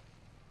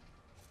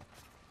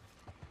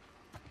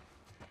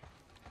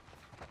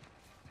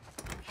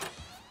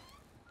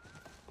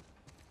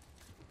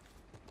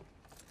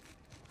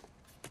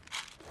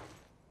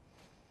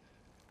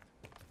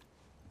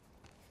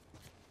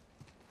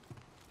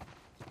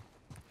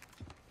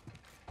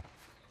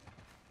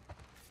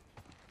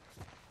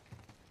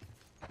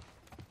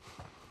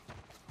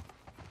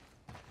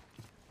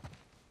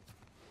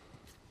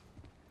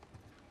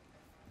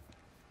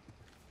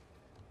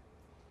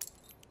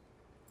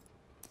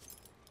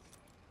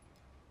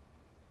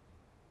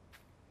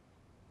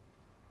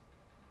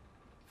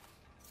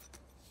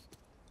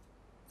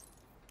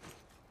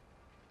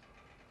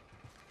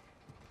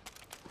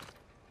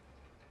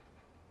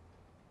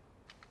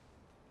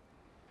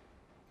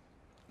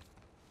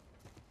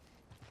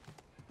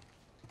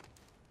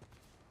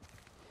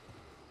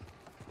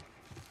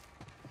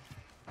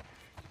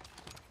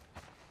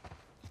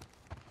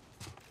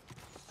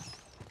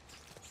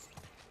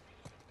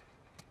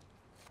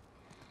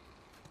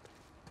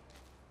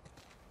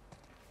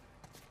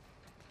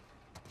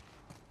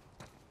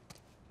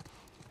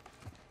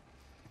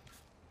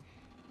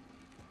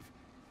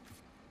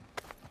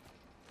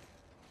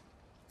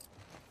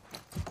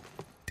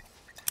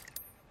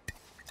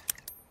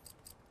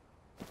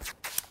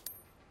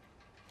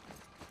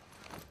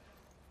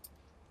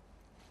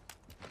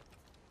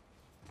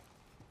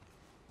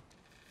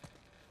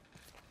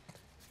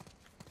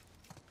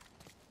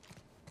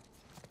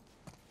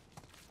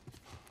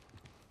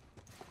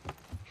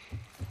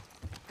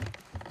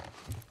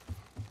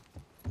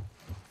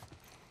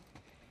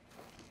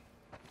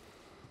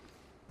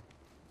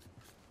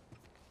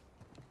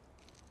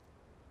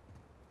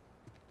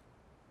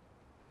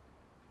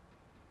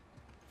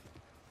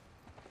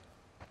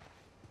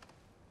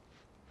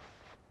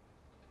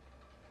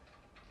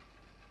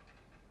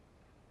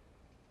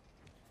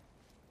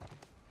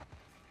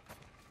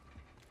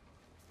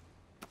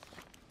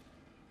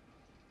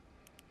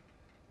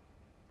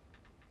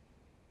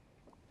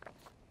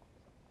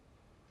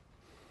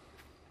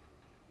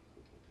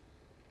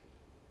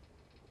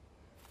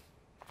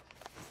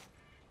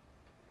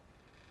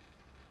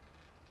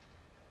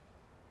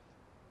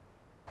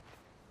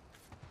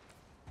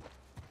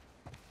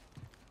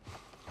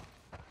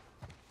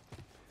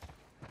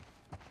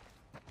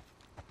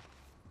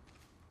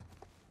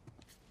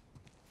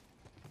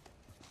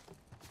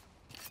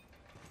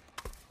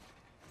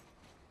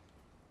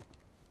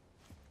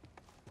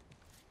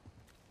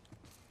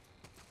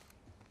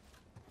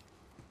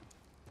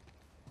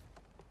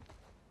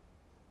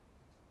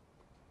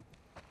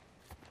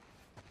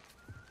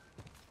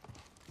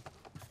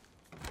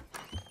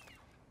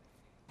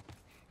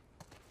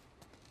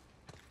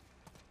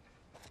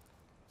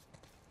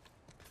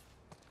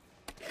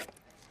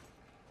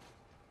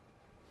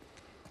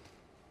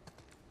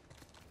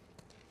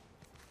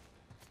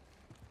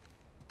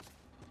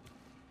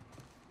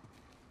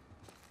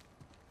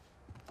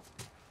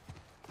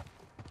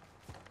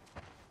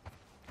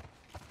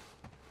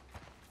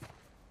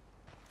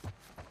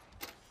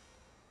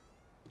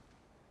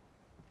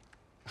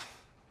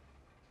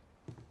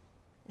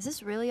 Is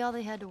this really all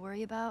they had to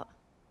worry about?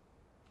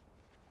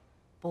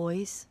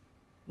 Boys,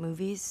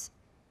 movies,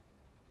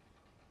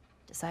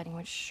 deciding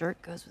which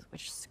shirt goes with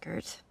which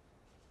skirt.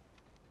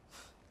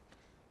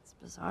 It's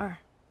bizarre.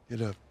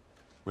 Get up.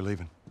 We're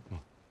leaving.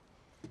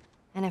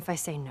 And if I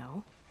say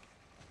no?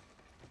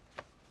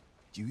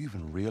 Do you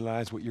even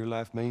realize what your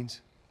life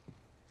means?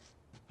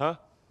 Huh?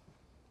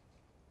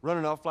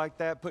 Running off like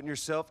that, putting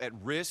yourself at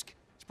risk?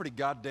 It's pretty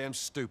goddamn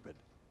stupid.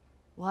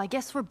 Well, I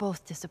guess we're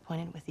both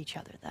disappointed with each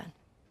other then.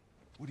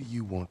 What do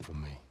you want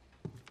from me?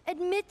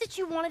 Admit that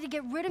you wanted to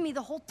get rid of me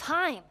the whole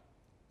time.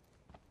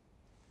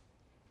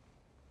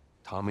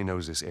 Tommy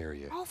knows this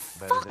area better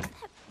Fuck than... that.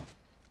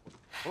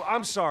 Well,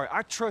 I'm sorry.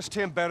 I trust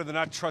him better than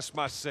I trust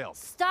myself.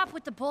 Stop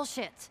with the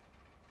bullshit.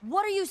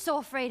 What are you so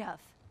afraid of?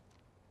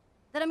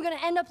 That I'm gonna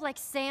end up like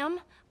Sam?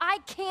 I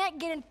can't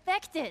get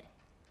infected.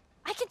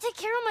 I can take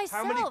care of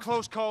myself. How many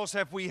close calls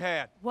have we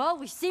had? Well,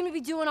 we seem to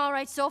be doing all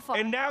right so far.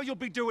 And now you'll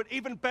be doing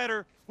even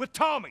better with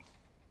Tommy.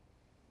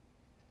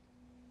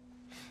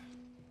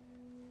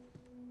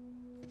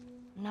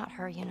 Not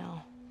her, you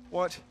know.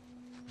 What?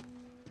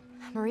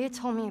 Maria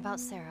told me about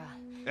Sarah.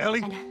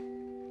 Ellie? And...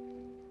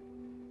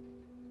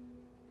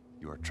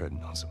 You are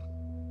treading on some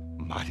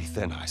mighty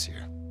thin ice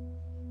here.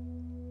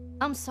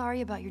 I'm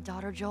sorry about your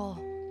daughter, Joel.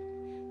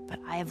 But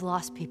I have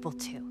lost people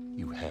too.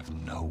 You have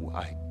no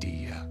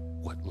idea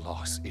what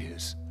loss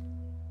is.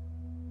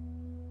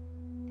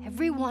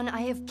 Everyone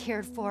I have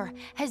cared for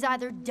has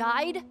either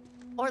died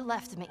or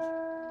left me.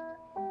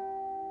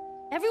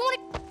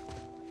 Everyone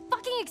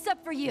fucking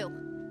except for you.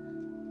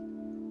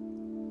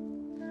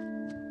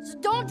 So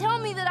don't tell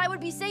me that I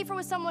would be safer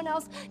with someone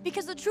else,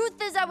 because the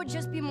truth is I would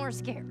just be more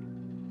scared.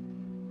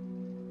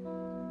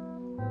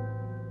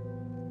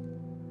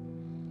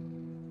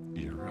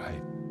 You're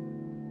right.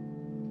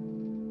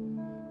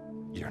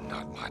 You're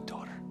not my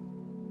daughter.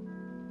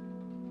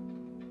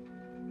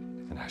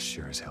 And I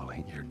sure as hell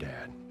ain't your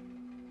dad.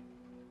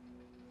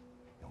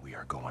 And we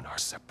are going our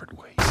separate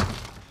ways.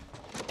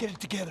 Get it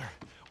together.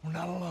 We're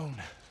not alone.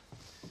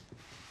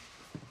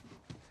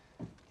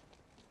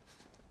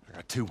 I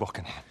got two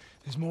walking in.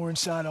 There's more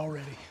inside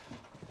already.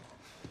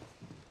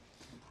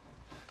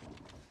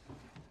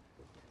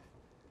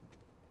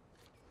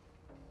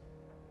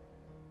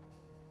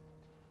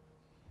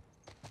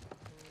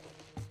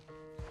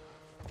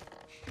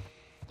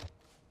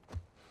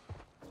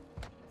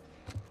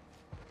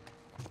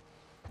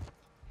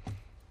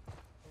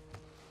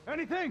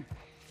 Anything?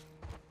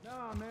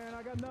 Nah, man,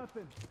 I got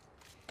nothing.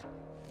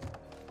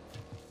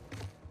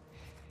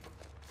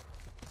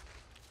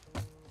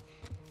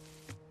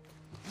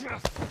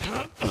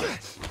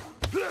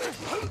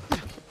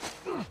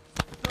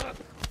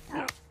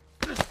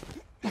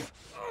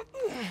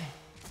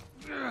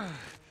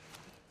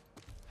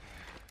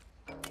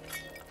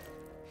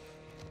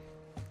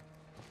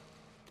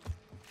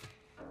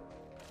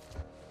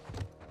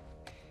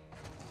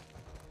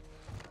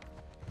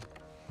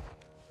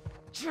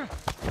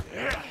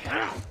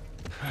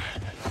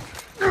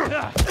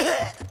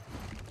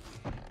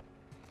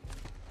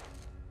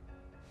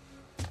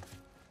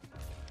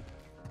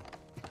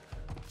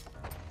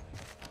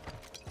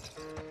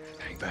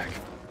 Hang back.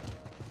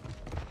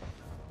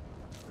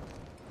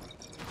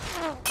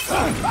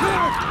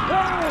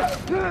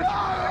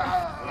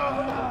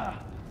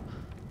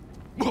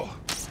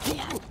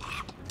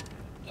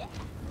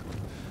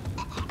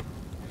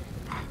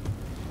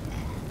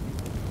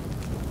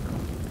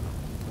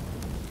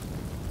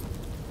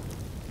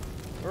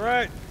 All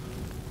right,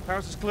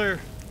 house is clear.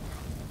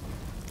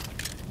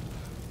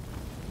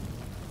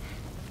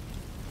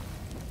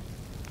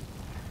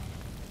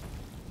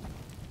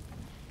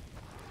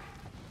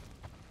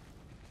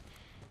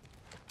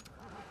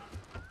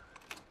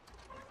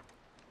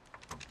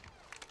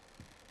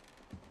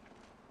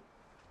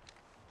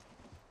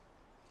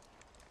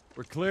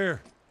 We're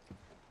clear.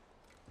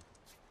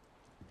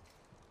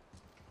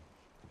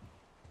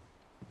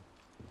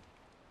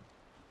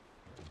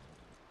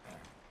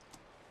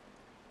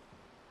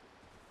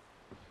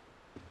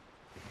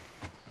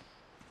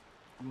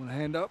 You want a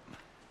hand up?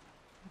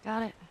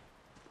 Got it.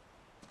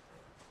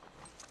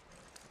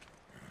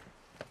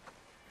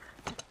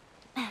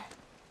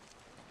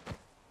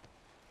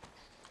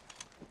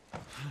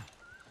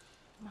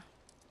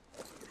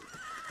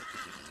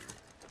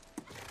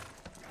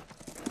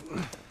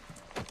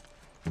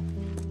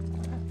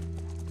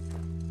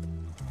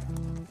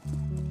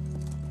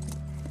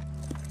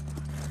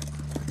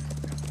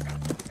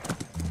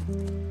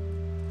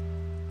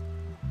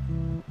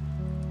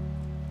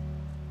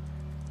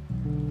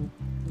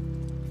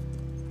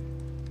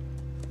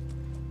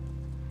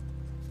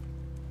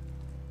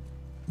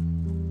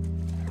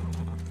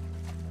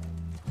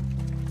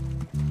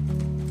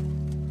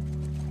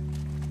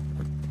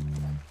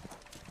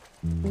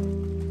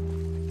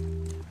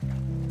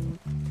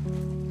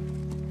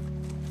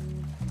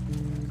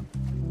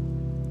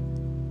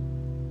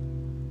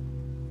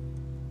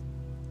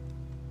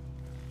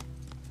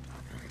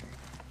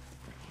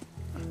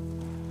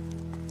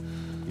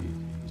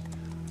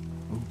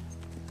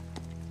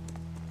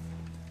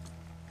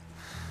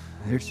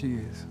 There she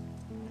is.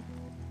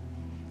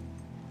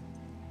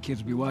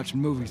 Kids will be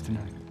watching movies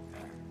tonight.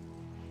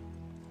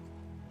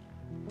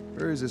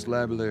 Where is this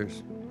lab of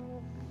theirs?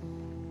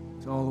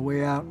 It's all the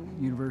way out,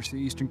 University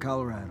of Eastern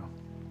Colorado.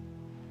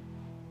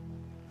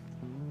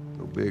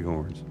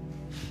 bighorns.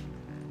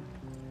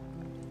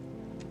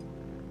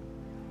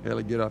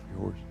 Ellie, get off your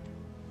horse.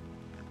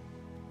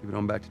 Give it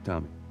on back to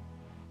Tommy.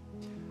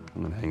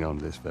 I'm gonna hang on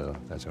to this fella,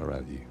 if that's all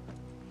right with you.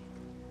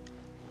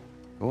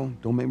 Go on,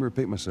 don't make me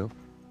repeat myself.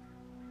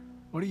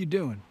 What are you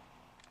doing?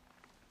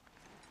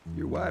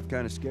 Your wife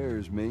kind of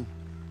scares me.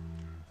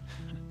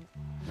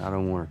 I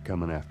don't want her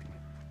coming after me.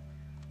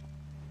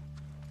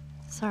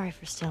 Sorry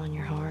for stealing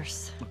your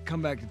horse. Look,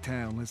 come back to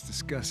town. Let's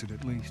discuss it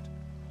at least.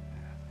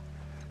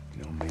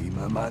 You know me,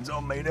 my mind's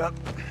all made up.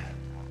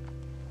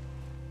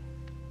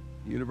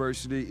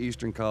 University,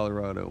 Eastern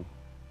Colorado.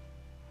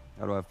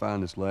 How do I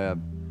find this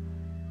lab?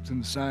 It's in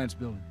the science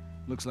building.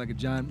 Looks like a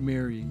giant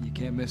mirror. You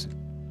can't miss it.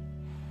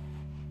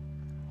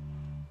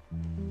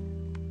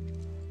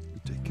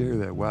 You take care of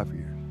that wife of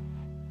yours.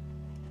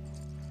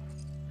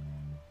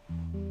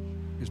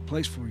 There's a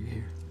place for you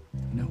here.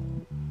 You know?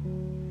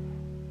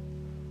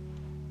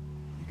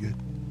 You good?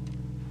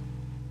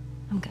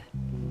 I'm good.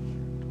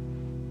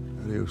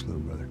 Adios,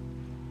 little brother.